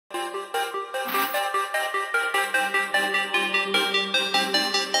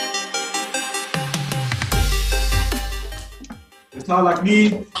towel like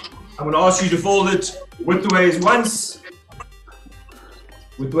me, I'm going to ask you to fold it widthways once,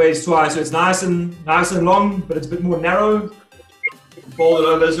 widthways twice. So it's nice and long, but it's a bit more narrow. Fold it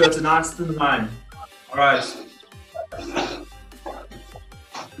over so it's a nice thin line. All right.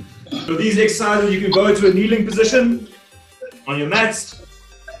 So these exercises, you can go to a kneeling position on your mat.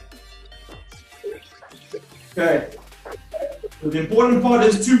 Okay. So the important part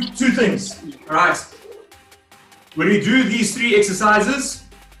is two things. All right. When we do these 3 exercises,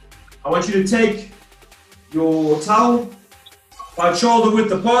 I want you to take your towel about shoulder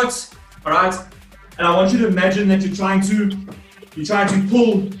width apart. All right. And I want you to imagine that you're trying to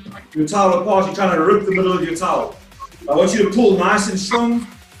pull your towel apart. You're trying to rip the middle of your towel. I want you to pull nice and strong.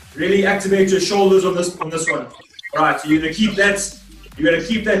 Really activate your shoulders on this one. All right, so you're gonna keep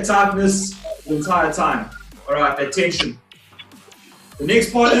that tightness the entire time. All right, that tension. The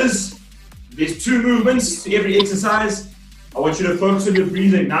next part is there's 2 movements to every exercise. I want you to focus on your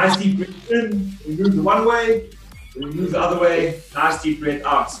breathing. Nice deep breath in. We move the one way, we move the other way. Nice deep breath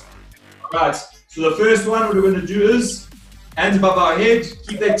out. All right. So the first one, what we're going to do is hands above our head.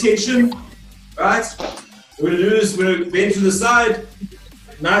 Keep that tension. All right. What we're going to do is we're going to bend to the side.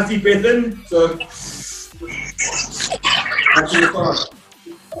 Nice deep breath in. So back to the front.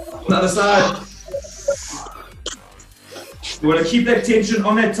 On the other side. You want to keep that tension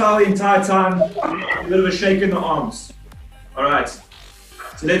on that towel the entire time. A bit of a shake in the arms. All right.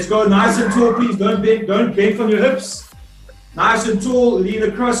 So let's go nice and tall, please. Don't bend from your hips. Nice and tall. Lean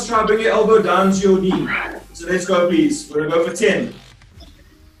across. Try to bring your elbow down to your knee. So let's go, please. We're going to go for 10.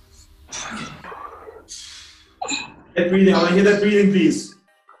 That breathing. I want to hear that breathing, please.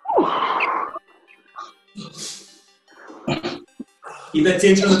 Keep that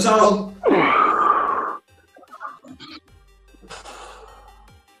tension on the towel.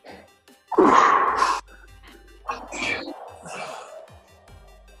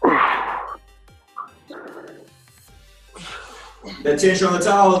 That tension on the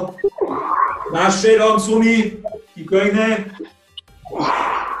towel. Nice straight arms for me. Keep going there.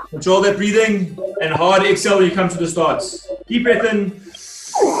 Control that breathing and hard exhale when you come to the starts. Deep breath in.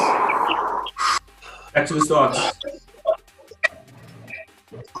 Back to the starts.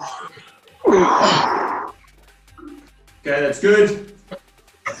 Okay, that's good.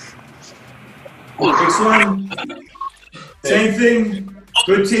 Next one. Same thing.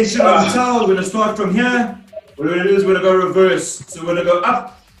 Good tension on the towel. We're going to start from here. What we're going to do is we're going to go reverse. So we're going to go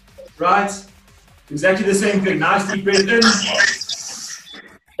up, right. Exactly the same thing. Nice deep breath in.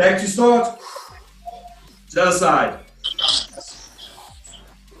 Back to start. To the other side.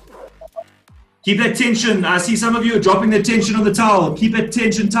 Keep that tension. I see some of you are dropping the tension on the towel. Keep that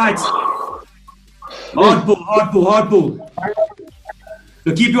tension tight. Hard pull, hard pull, hard pull.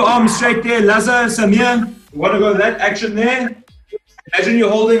 So keep your arms straight there. Laza, Samir, you want to go that action there. Imagine you're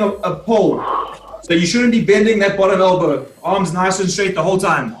holding a pole. So you shouldn't be bending that bottom elbow. Arms nice and straight the whole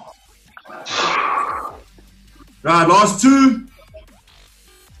time. Right, last 2.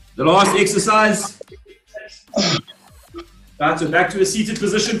 The last exercise. Right, so back to a seated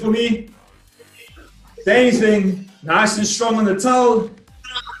position for me. Same thing. Nice and strong on the towel.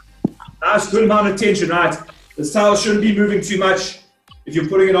 Nice, good amount of tension, right? This towel shouldn't be moving too much. If you're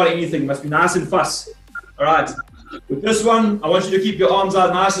putting it on anything, it must be nice and fast. All right. With this one, I want you to keep your arms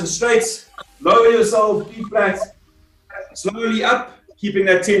out nice and straight. Lower yourself, feet flat. Slowly up, keeping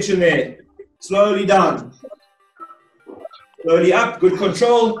that tension there. Slowly down. Slowly up, good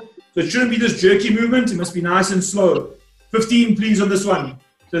control. So it shouldn't be this jerky movement. It must be nice and slow. 15, please, on this one.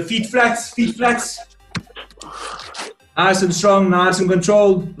 So feet flat, feet flat. Nice and strong, nice and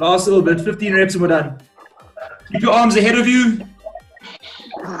controlled. Last little bit, 15 reps and we're done. Keep your arms ahead of you.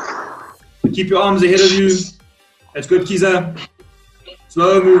 Keep your arms ahead of you. That's good, Kaizer.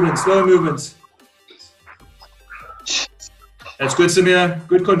 Slow movement, slow movement. That's good, Samir.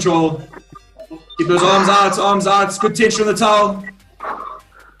 Good control. Keep those arms out, good tension on the towel.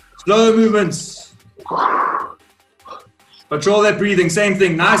 Slow movements. Control that breathing, same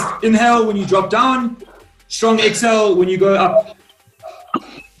thing. Nice inhale when you drop down. Strong exhale when you go up.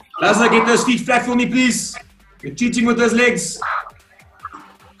 Lazla, get those feet flat for me, please. You're cheating with those legs.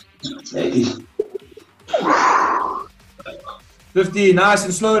 50, nice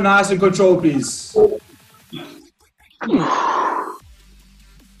and slow, nice and controlled, please.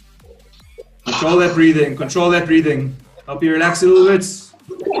 Control that breathing, control that breathing. Help you relax a little bit.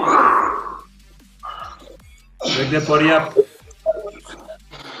 Wake that body up.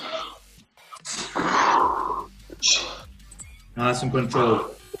 Nice and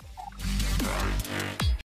controlled.